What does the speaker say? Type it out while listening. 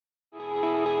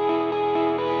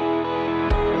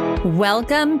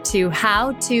Welcome to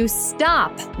How to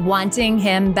Stop Wanting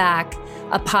Him Back,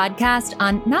 a podcast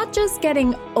on not just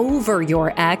getting over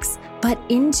your ex, but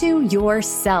into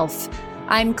yourself.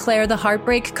 I'm Claire, the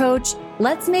Heartbreak Coach.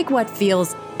 Let's make what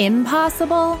feels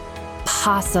impossible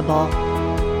possible.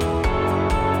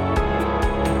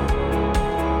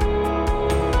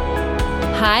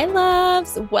 Hi,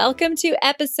 loves. Welcome to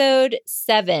episode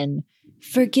 7,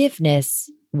 Forgiveness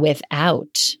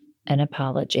Without an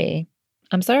Apology.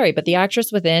 I'm sorry, but the actress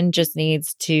within just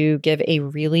needs to give a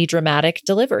really dramatic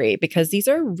delivery because these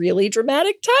are really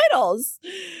dramatic titles.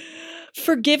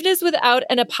 Forgiveness Without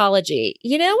an Apology.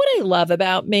 You know what I love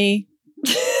about me?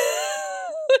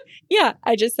 Yeah,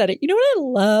 I just said it. You know what I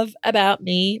love about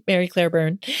me, Mary Claire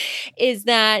Byrne, is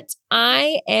that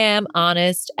I am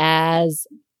honest as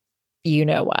you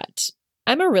know what.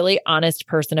 I'm a really honest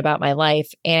person about my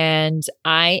life, and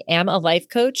I am a life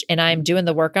coach and I'm doing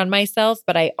the work on myself,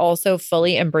 but I also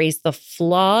fully embrace the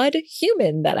flawed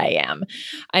human that I am.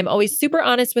 I'm always super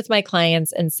honest with my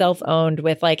clients and self-owned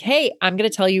with like, hey, I'm going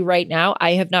to tell you right now,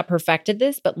 I have not perfected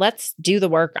this, but let's do the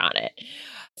work on it.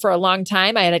 For a long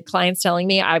time, I had clients telling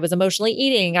me I was emotionally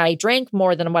eating. I drank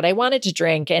more than what I wanted to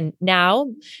drink. And now,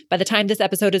 by the time this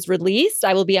episode is released,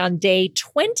 I will be on day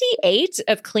 28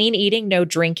 of clean eating, no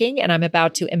drinking. And I'm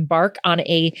about to embark on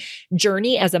a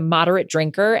journey as a moderate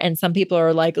drinker. And some people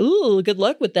are like, ooh, good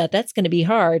luck with that. That's going to be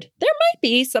hard. There might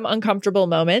be some uncomfortable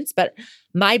moments, but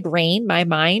my brain, my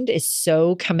mind is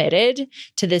so committed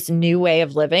to this new way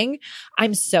of living.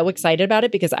 I'm so excited about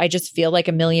it because I just feel like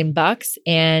 $1,000,000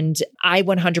 and I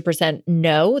 100%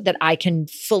 know that I can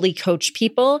fully coach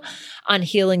people on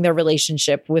healing their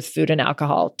relationship with food and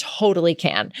alcohol. Totally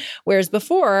can. Whereas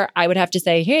before I would have to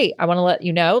say, hey, I want to let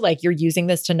you know, like you're using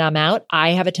this to numb out.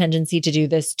 I have a tendency to do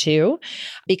this too,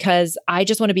 because I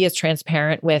just want to be as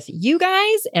transparent with you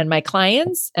guys and my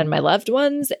clients and my loved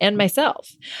ones and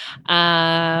myself.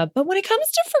 But when it comes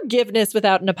to forgiveness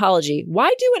without an apology,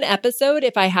 why do an episode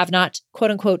if I have not,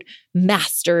 quote unquote,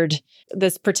 mastered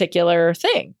this particular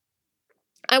thing?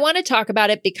 I want to talk about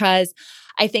it because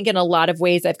I think in a lot of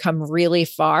ways I've come really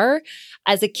far.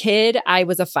 As a kid, I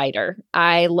was a fighter.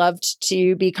 I loved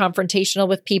to be confrontational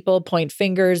with people, point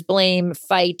fingers, blame,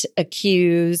 fight,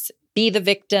 accuse, be the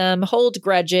victim, hold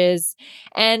grudges.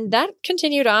 And that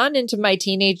continued on into my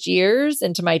teenage years,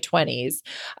 into my 20s.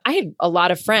 I had a lot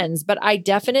of friends, but I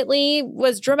definitely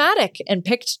was dramatic and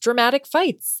picked dramatic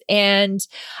fights. And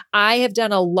I have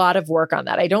done a lot of work on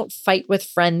that. I don't fight with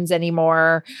friends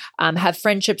anymore. Have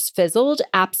friendships fizzled?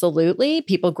 Absolutely.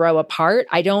 People grow apart.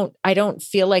 I don't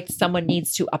feel like someone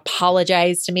needs to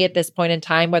apologize to me at this point in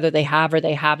time, whether they have or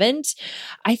they haven't.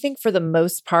 I think for the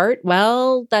most part,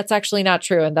 well, that's actually not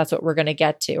true. And that's what we're going to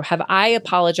get to. Have I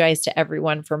apologized to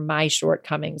everyone for my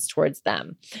shortcomings towards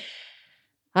them?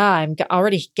 I'm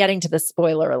already getting to the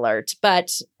spoiler alert, but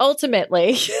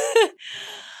ultimately,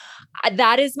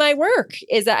 that is my work.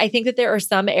 Is that I think that there are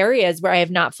some areas where I have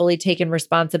not fully taken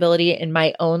responsibility in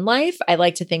my own life. I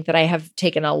like to think that I have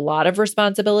taken a lot of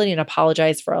responsibility and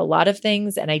apologized for a lot of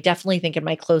things. And I definitely think in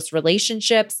my close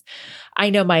relationships, I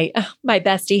know my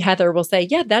bestie Heather will say,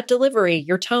 yeah, that delivery,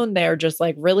 your tone there just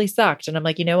like really sucked. And I'm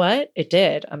like, you know what? It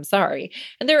did. I'm sorry.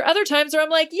 And there are other times where I'm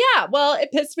like, yeah, well,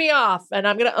 it pissed me off and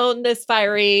I'm going to own this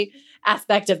fiery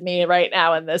aspect of me right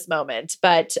now in this moment.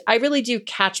 But I really do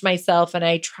catch myself and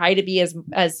I try to be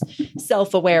as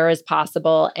self-aware as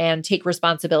possible and take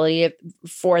responsibility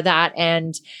for that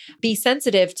and be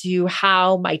sensitive to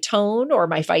how my tone or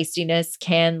my feistiness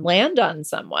can land on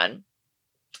someone.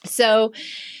 So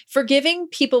forgiving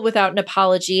people without an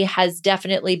apology has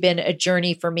definitely been a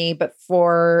journey for me, but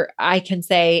for, I can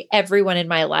say everyone in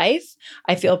my life,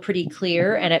 I feel pretty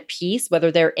clear and at peace,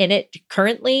 whether they're in it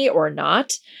currently or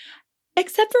not.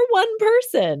 Except for one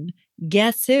person.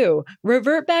 Guess who?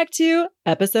 Revert back to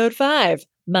episode 5,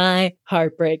 my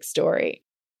heartbreak story.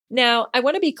 Now, I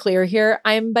want to be clear here.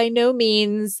 I'm by no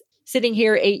means sitting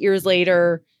here 8 years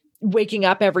later, waking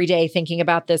up every day thinking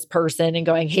about this person and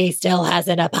going, he still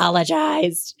hasn't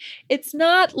apologized. It's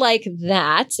not like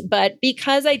that, but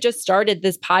because I just started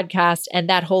this podcast and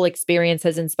that whole experience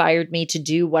has inspired me to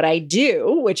do what I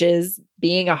do, which is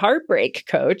being a heartbreak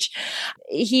coach,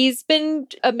 he's been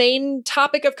a main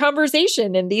topic of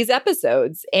conversation in these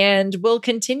episodes and will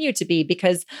continue to be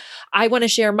because I want to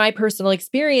share my personal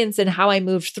experience and how I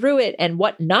moved through it and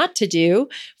what not to do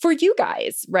for you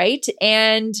guys, right?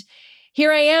 And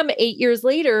here I am 8 years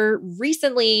later,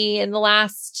 recently in the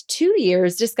last 2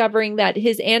 years, discovering that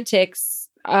his antics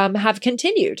have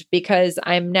continued because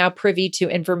I'm now privy to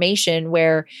information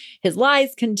where his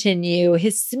lies continue,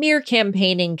 his smear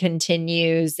campaigning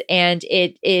continues, and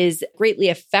it is greatly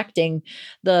affecting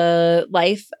the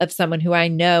life of someone who I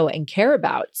know and care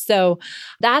about. So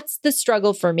that's the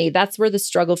struggle for me. That's where the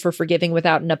struggle for forgiving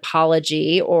without an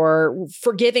apology or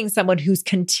forgiving someone who's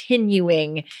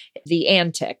continuing the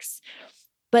antics.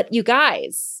 But you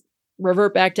guys,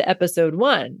 revert back to episode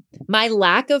 1. My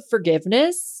lack of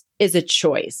forgiveness is a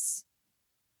choice.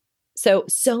 So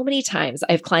many times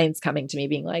I have clients coming to me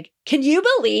being like, can you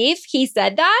believe he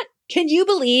said that? Can you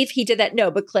believe he did that?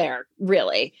 No, but Claire,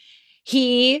 really,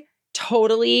 he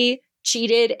totally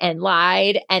cheated and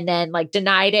lied and then like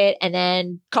denied it and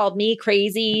then called me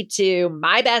crazy to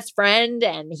my best friend.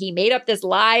 And he made up this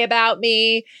lie about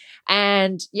me.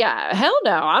 And yeah, hell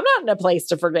no, I'm not in a place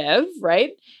to forgive,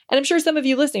 right? And I'm sure some of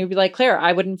you listening would be like, Claire,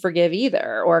 I wouldn't forgive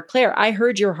either. Or Claire, I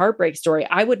heard your heartbreak story.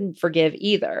 I wouldn't forgive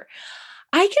either.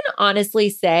 I can honestly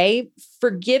say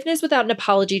forgiveness without an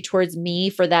apology towards me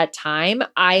for that time,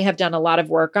 I have done a lot of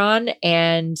work on.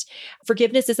 And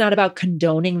forgiveness is not about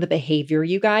condoning the behavior,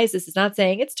 you guys. This is not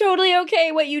saying it's totally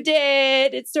okay what you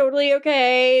did. It's totally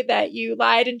okay that you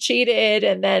lied and cheated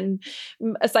and then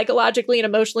psychologically and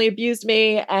emotionally abused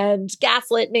me and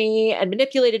gaslit me and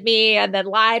manipulated me and then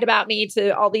lied about me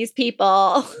to all these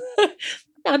people.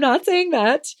 I'm not saying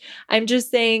that. I'm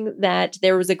just saying that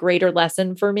there was a greater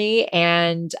lesson for me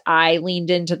and I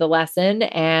leaned into the lesson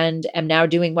and am now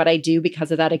doing what I do because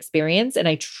of that experience. And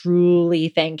I truly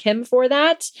thank him for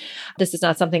that. This is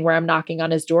not something where I'm knocking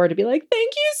on his door to be like,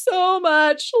 thank you so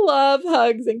much. Love,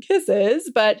 hugs, and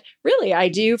kisses. But really, I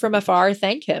do from afar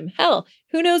thank him. Hell,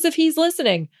 who knows if he's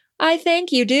listening? I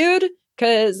thank you, dude.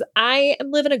 Because I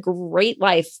am living a great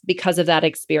life because of that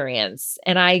experience.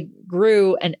 And I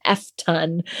grew an F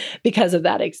ton because of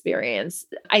that experience.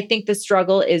 I think the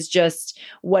struggle is just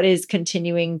what is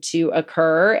continuing to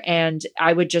occur. And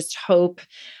I would just hope,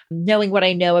 knowing what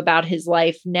I know about his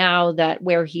life now, that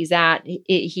where he's at,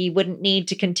 he wouldn't need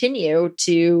to continue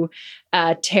to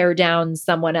tear down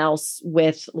someone else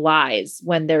with lies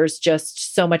when there's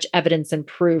just so much evidence and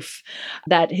proof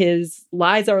that his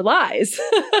lies are lies.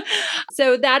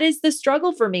 So that is the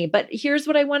struggle for me. But here's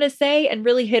what I want to say and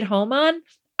really hit home on.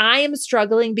 I am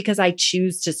struggling because I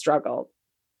choose to struggle.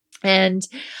 And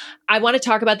I want to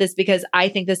talk about this because I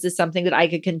think this is something that I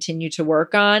could continue to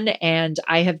work on. And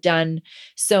I have done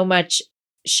so much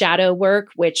shadow work,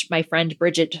 which my friend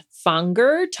Bridget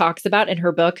Fonger talks about in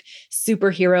her book,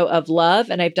 Superhero of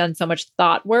Love. And I've done so much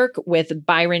thought work with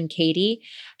Byron Katie.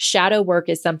 Shadow work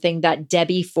is something that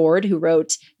Debbie Ford, who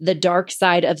wrote The Dark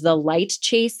Side of the Light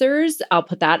Chasers, I'll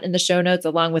put that in the show notes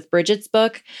along with Bridget's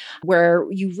book, where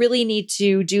you really need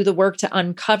to do the work to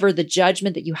uncover the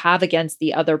judgment that you have against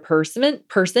the other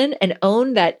person and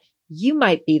own that you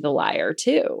might be the liar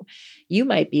too. You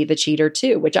might be the cheater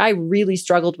too, which I really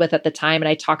struggled with at the time. And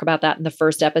I talk about that in the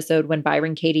first episode when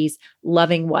Byron Katie's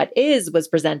Loving What Is was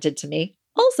presented to me.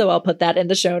 Also, I'll put that in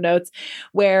the show notes,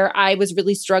 where I was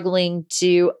really struggling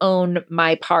to own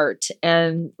my part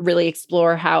and really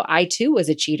explore how I too was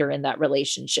a cheater in that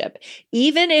relationship.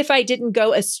 Even if I didn't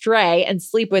go astray and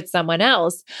sleep with someone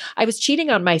else, I was cheating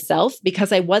on myself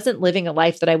because I wasn't living a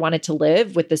life that I wanted to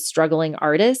live with this struggling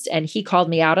artist. And he called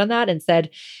me out on that and said,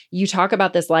 you talk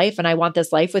about this life and I want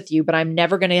this life with you, but I'm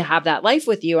never going to have that life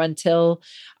with you until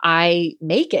I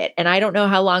make it. And I don't know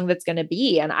how long that's going to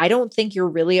be. And I don't think you're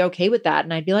really okay with that.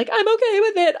 And I'd be like, I'm okay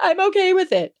with it. I'm okay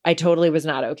with it. I totally was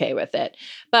not okay with it.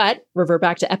 But revert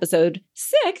back to episode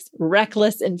 6,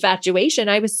 reckless infatuation.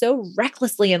 I was so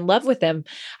recklessly in love with him.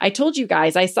 I told you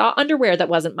guys, I saw underwear that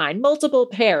wasn't mine, multiple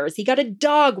pairs. He got a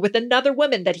dog with another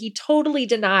woman that he totally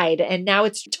denied. And now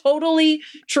it's totally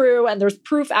true. And there's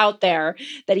proof out there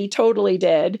that he totally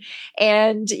did.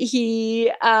 And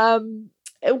he,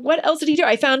 what else did he do?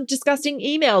 I found disgusting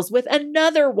emails with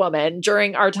another woman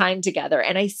during our time together.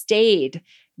 And I stayed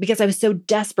because I was so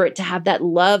desperate to have that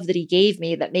love that he gave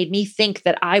me that made me think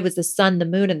that I was the sun, the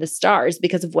moon, and the stars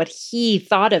because of what he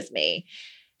thought of me.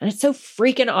 And it's so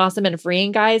freaking awesome and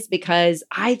freeing, guys, because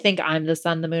I think I'm the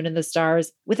sun, the moon, and the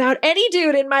stars without any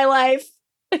dude in my life.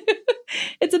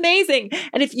 It's amazing.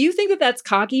 And if you think that that's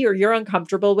cocky or you're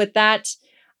uncomfortable with that,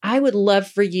 I would love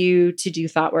for you to do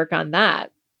thought work on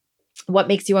that. What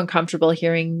makes you uncomfortable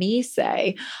hearing me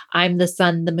say, I'm the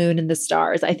sun, the moon, and the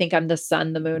stars? I think I'm the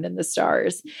sun, the moon, and the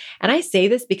stars. And I say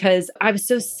this because I was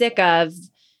so sick of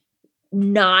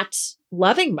not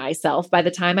loving myself by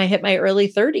the time I hit my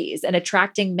early 30s and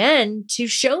attracting men to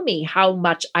show me how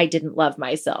much I didn't love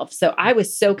myself. So I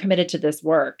was so committed to this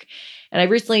work. And I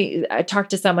recently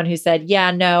talked to someone who said,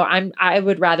 yeah, no, I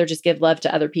would rather just give love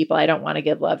to other people. I don't want to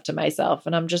give love to myself.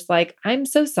 And I'm just like, I'm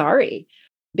so sorry.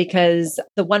 Because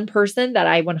the one person that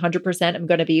I 100% am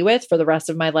going to be with for the rest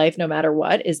of my life, no matter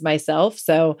what, is myself.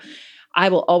 So I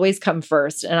will always come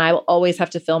first, and I will always have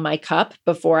to fill my cup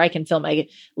before I can fill my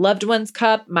loved one's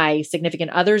cup, my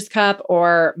significant other's cup,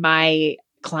 or my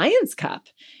client's cup.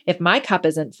 If my cup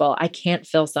isn't full, I can't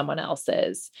fill someone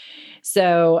else's.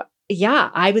 So yeah,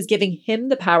 I was giving him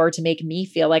the power to make me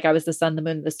feel like I was the sun, the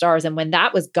moon, and the stars. And when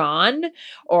that was gone,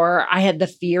 or I had the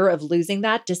fear of losing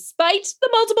that, despite the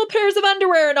multiple pairs of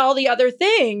underwear and all the other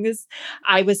things,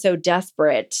 I was so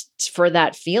desperate for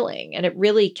that feeling. And it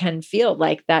really can feel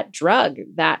like that drug,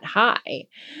 that high.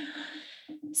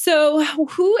 So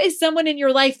who is someone in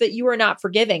your life that you are not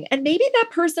forgiving? And maybe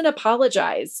that person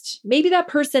apologized. Maybe that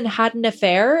person had an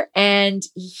affair and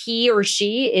he or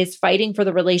she is fighting for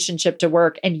the relationship to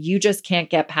work and you just can't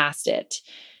get past it.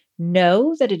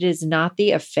 Know that it is not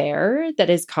the affair that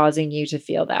is causing you to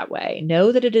feel that way.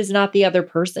 Know that it is not the other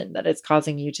person that is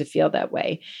causing you to feel that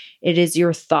way. It is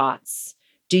your thoughts.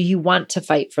 Do you want to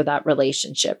fight for that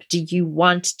relationship? Do you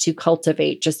want to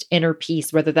cultivate just inner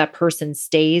peace, whether that person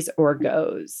stays or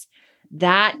goes?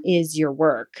 That is your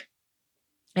work.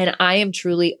 And I am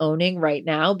truly owning right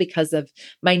now because of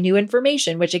my new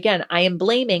information, which again, I am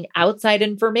blaming outside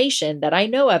information that I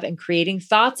know of and creating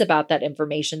thoughts about that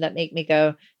information that make me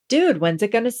go, dude, when's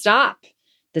it going to stop?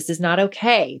 This is not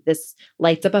okay. This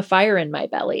lights up a fire in my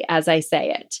belly as I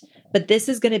say it. But this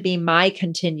is going to be my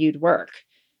continued work.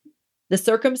 The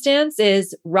circumstance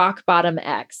is rock bottom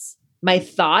X. My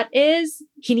thought is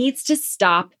he needs to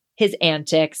stop his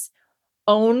antics,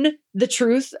 own the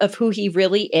truth of who he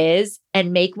really is,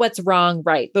 and make what's wrong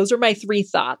right. Those are my 3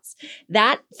 thoughts.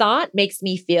 That thought makes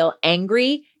me feel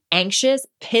angry, anxious,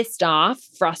 pissed off,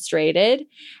 frustrated.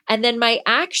 And then my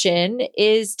action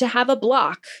is to have a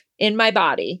block in my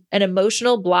body, an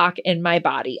emotional block in my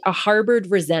body, a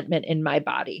harbored resentment in my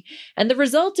body. And the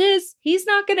result is he's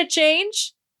not going to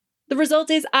change. The result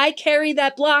is I carry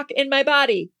that block in my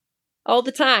body all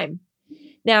the time.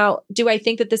 Now, do I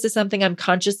think that this is something I'm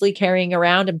consciously carrying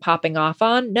around and popping off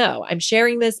on? No, I'm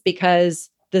sharing this because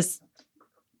this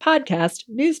podcast,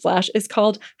 newsflash, is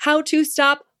called How to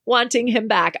Stop Wanting Him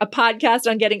Back, a podcast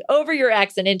on getting over your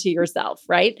ex and into yourself,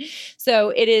 right?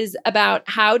 So it is about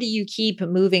how do you keep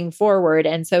moving forward?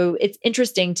 And so it's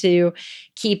interesting to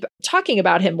keep talking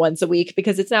about him once a week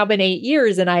because it's now been 8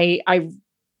 years and I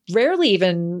rarely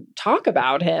even talk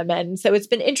about him. And so it's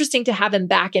been interesting to have him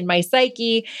back in my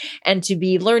psyche and to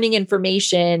be learning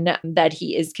information that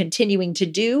he is continuing to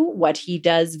do what he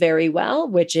does very well,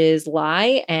 which is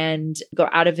lie and go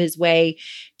out of his way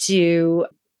to,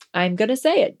 I'm going to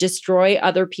say it, destroy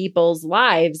other people's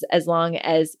lives as long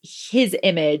as his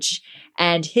image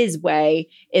and his way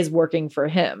is working for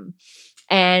him.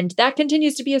 And that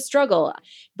continues to be a struggle.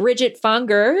 Bridget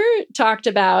Fonger talked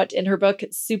about in her book,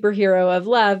 Superhero of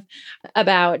Love,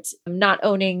 about not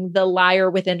owning the liar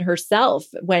within herself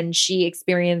when she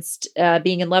experienced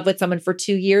being in love with someone for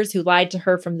 2 years who lied to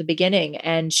her from the beginning.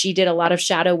 And she did a lot of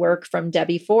shadow work from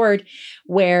Debbie Ford,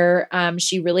 where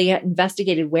she really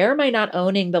investigated, where am I not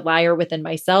owning the liar within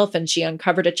myself? And she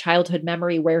uncovered a childhood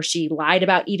memory where she lied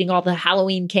about eating all the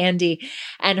Halloween candy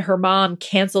and her mom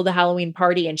canceled the Halloween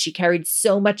party and she carried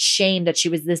so much shame that she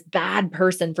was this bad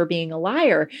person for being a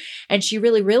liar. And she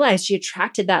really realized she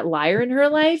attracted that liar in her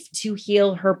life to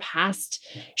heal her past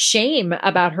shame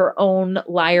about her own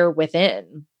liar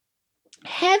within.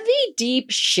 Heavy,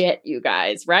 deep shit, you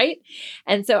guys, right?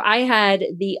 And so I had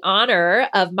the honor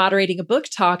of moderating a book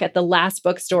talk at the Last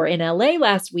Bookstore in LA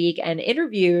last week and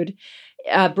interviewed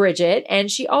Bridget.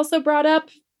 And she also brought up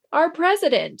our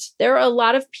president. There are a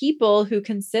lot of people who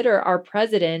consider our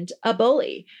president a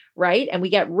bully, right? And we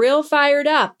get real fired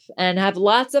up and have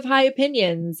lots of high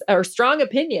opinions or strong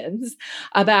opinions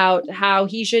about how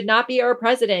he should not be our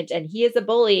president and he is a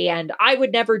bully and I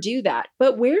would never do that.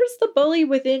 But where's the bully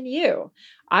within you?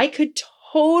 I could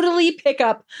totally pick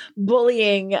up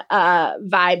bullying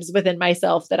vibes within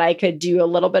myself that I could do a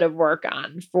little bit of work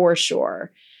on for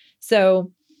sure.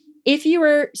 So if you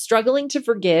are struggling to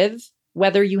forgive,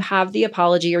 whether you have the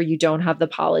apology or you don't have the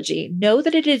apology, know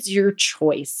that it is your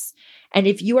choice. And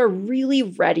if you are really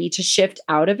ready to shift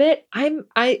out of it,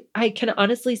 I can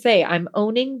honestly say I'm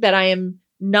owning that I am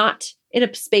not in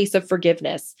a space of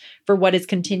forgiveness for what is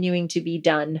continuing to be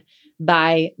done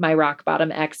by my rock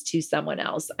bottom ex to someone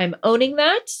else. I'm owning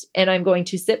that and I'm going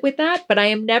to sit with that, but I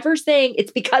am never saying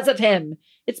it's because of him.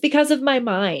 It's because of my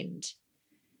mind.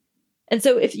 And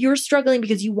so if you're struggling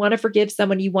because you want to forgive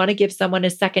someone, you want to give someone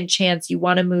a second chance, you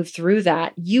want to move through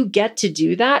that, you get to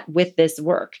do that with this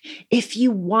work. If you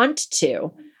want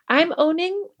to, I'm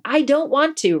owning, I don't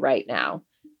want to right now.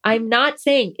 I'm not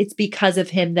saying it's because of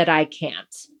him that I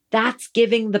can't. That's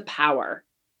giving the power,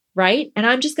 right? And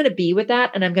I'm just going to be with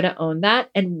that and I'm going to own that.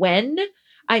 And when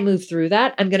I move through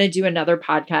that, I'm going to do another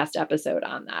podcast episode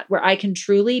on that where I can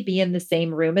truly be in the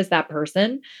same room as that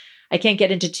person. I can't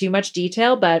get into too much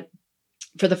detail, but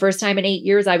for the first time in 8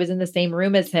 years, I was in the same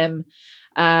room as him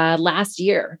last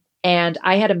year. And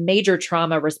I had a major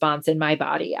trauma response in my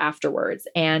body afterwards.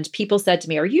 And people said to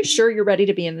me, "Are you sure you're ready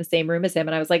to be in the same room as him?"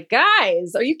 And I was like,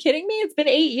 "Guys, are you kidding me? It's been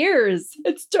 8 years.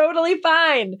 It's totally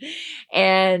fine."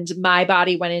 And my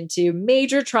body went into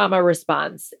major trauma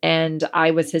response. And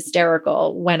I was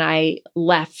hysterical when I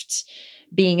left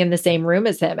being in the same room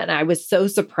as him. And I was so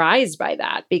surprised by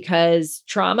that because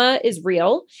trauma is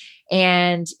real.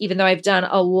 And even though I've done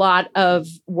a lot of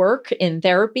work in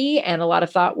therapy and a lot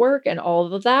of thought work and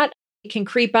all of that, it can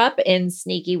creep up in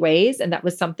sneaky ways. And that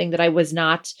was something that I was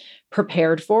not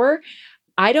prepared for.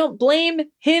 I don't blame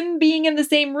him being in the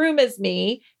same room as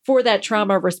me for that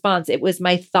trauma response. It was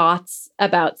my thoughts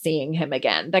about seeing him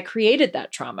again that created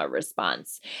that trauma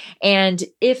response. And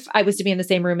if I was to be in the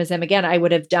same room as him again, I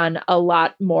would have done a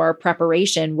lot more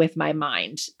preparation with my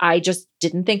mind. I just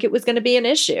didn't think it was going to be an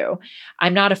issue.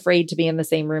 I'm not afraid to be in the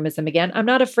same room as him again. I'm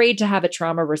not afraid to have a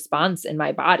trauma response in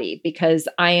my body because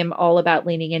I am all about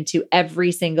leaning into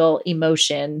every single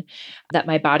emotion that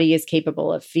my body is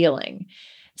capable of feeling.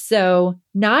 So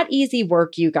not easy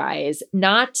work, you guys,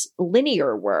 not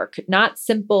linear work, not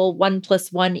simple 1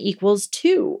 + 1 =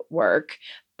 2 work,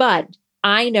 but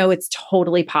I know it's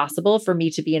totally possible for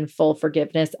me to be in full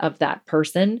forgiveness of that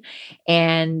person.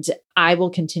 And I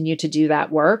will continue to do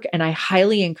that work. And I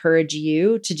highly encourage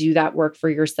you to do that work for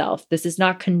yourself. This is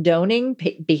not condoning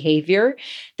behavior.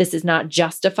 This is not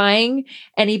justifying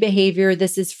any behavior.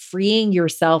 This is freeing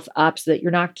yourself up so that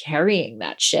you're not carrying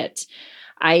that shit.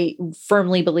 I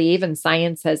firmly believe, and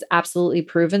science has absolutely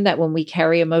proven, that when we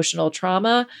carry emotional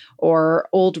trauma or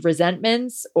old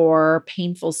resentments or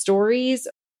painful stories,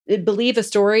 believe a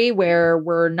story where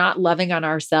we're not loving on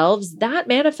ourselves, that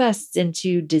manifests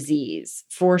into disease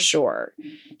for sure.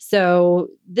 So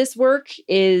this work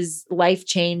is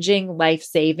life-changing,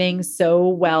 life-saving, so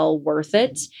well worth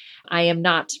it. I am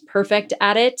not perfect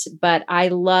at it, but I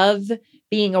love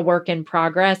being a work in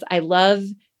progress. I love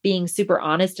being super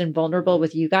honest and vulnerable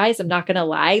with you guys. I'm not going to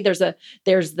lie. There's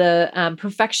the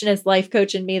perfectionist life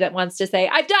coach in me that wants to say,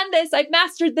 "I've done this. I've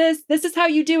mastered this. This is how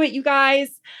you do it, you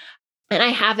guys." And I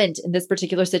haven't in this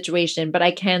particular situation, but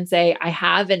I can say I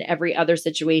have in every other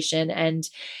situation. And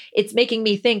it's making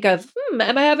me think of,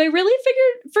 have I really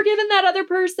forgiven that other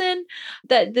person?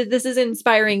 That this is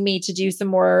inspiring me to do some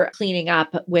more cleaning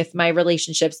up with my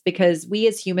relationships, because we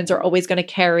as humans are always going to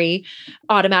carry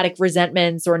automatic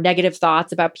resentments or negative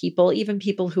thoughts about people, even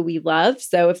people who we love.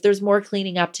 So if there's more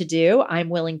cleaning up to do, I'm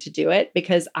willing to do it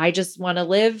because I just want to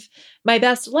live my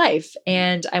best life.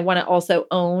 And I want to also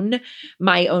own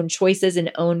my own choices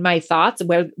and own my thoughts,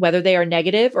 whether they are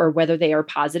negative or whether they are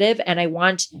positive. And I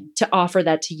want to offer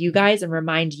that to you guys and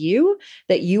remind you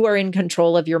that you are in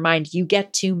control of your mind. You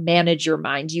get to manage your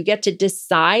mind. You get to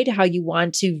decide how you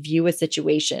want to view a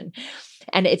situation.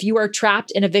 And if you are trapped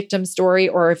in a victim story,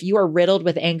 or if you are riddled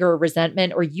with anger or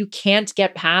resentment, or you can't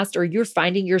get past, or you're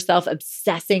finding yourself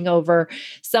obsessing over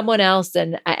someone else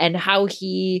and how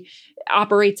he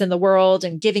operates in the world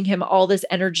and giving him all this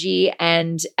energy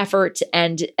and effort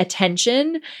and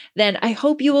attention, then I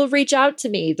hope you will reach out to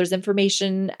me. There's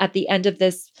information at the end of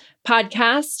this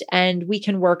podcast and we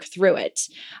can work through it.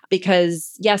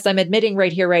 Because yes, I'm admitting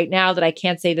right here, right now that I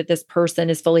can't say that this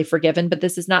person is fully forgiven, but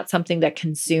this is not something that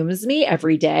consumes me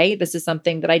every day. This is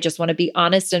something that I just want to be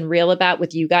honest and real about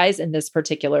with you guys in this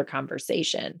particular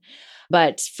conversation.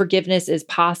 But forgiveness is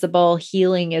possible.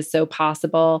 Healing is so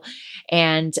possible.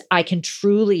 And I can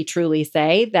truly, truly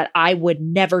say that I would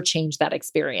never change that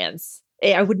experience.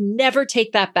 I would never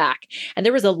take that back. And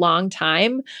there was a long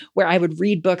time where I would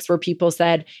read books where people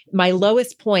said, my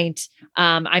lowest point,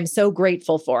 I'm so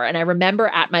grateful for. And I remember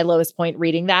at my lowest point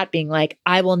reading that being like,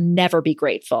 I will never be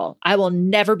grateful. I will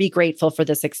never be grateful for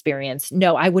this experience.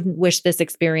 No, I wouldn't wish this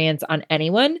experience on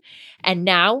anyone. And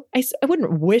now I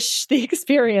wouldn't wish the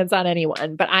experience on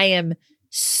anyone, but I am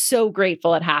so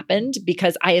grateful it happened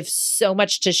because I have so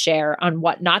much to share on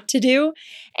what not to do.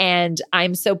 And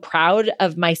I'm so proud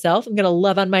of myself. I'm going to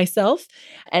love on myself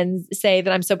and say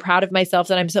that I'm so proud of myself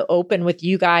that I'm so open with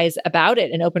you guys about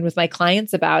it and open with my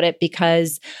clients about it,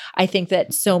 because I think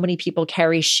that so many people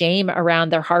carry shame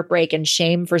around their heartbreak and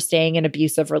shame for staying in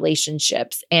abusive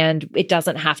relationships. And it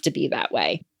doesn't have to be that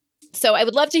way. So I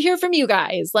would love to hear from you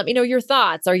guys. Let me know your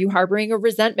thoughts. Are you harboring a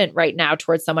resentment right now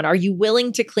towards someone? Are you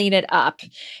willing to clean it up?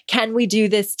 Can we do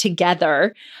this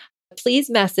together? Please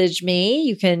message me.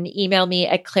 You can email me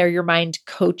at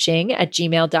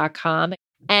clareyourmindcoaching@gmail.com.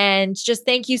 And just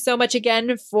thank you so much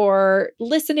again for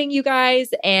listening, you guys,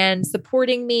 and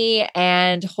supporting me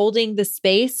and holding the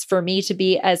space for me to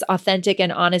be as authentic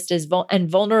and honest and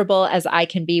vulnerable as I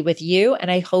can be with you.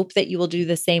 And I hope that you will do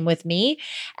the same with me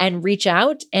and reach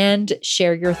out and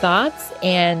share your thoughts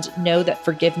and know that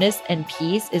forgiveness and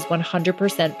peace is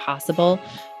 100% possible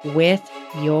with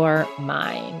your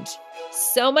mind.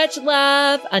 So much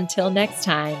love. Until next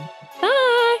time.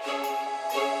 Bye.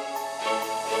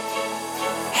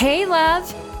 Hey,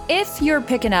 love. If you're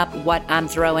picking up what I'm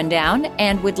throwing down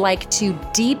and would like to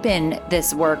deepen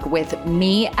this work with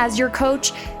me as your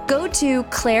coach, go to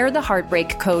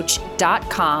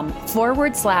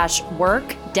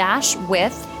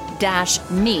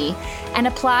claretheheartbreakcoach.com/work-with-me and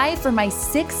apply for my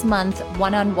 6-month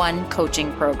one-on-one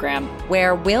coaching program,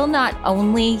 where we'll not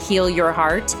only heal your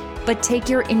heart, but take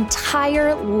your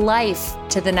entire life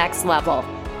to the next level.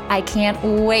 I can't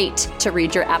wait to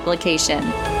read your application.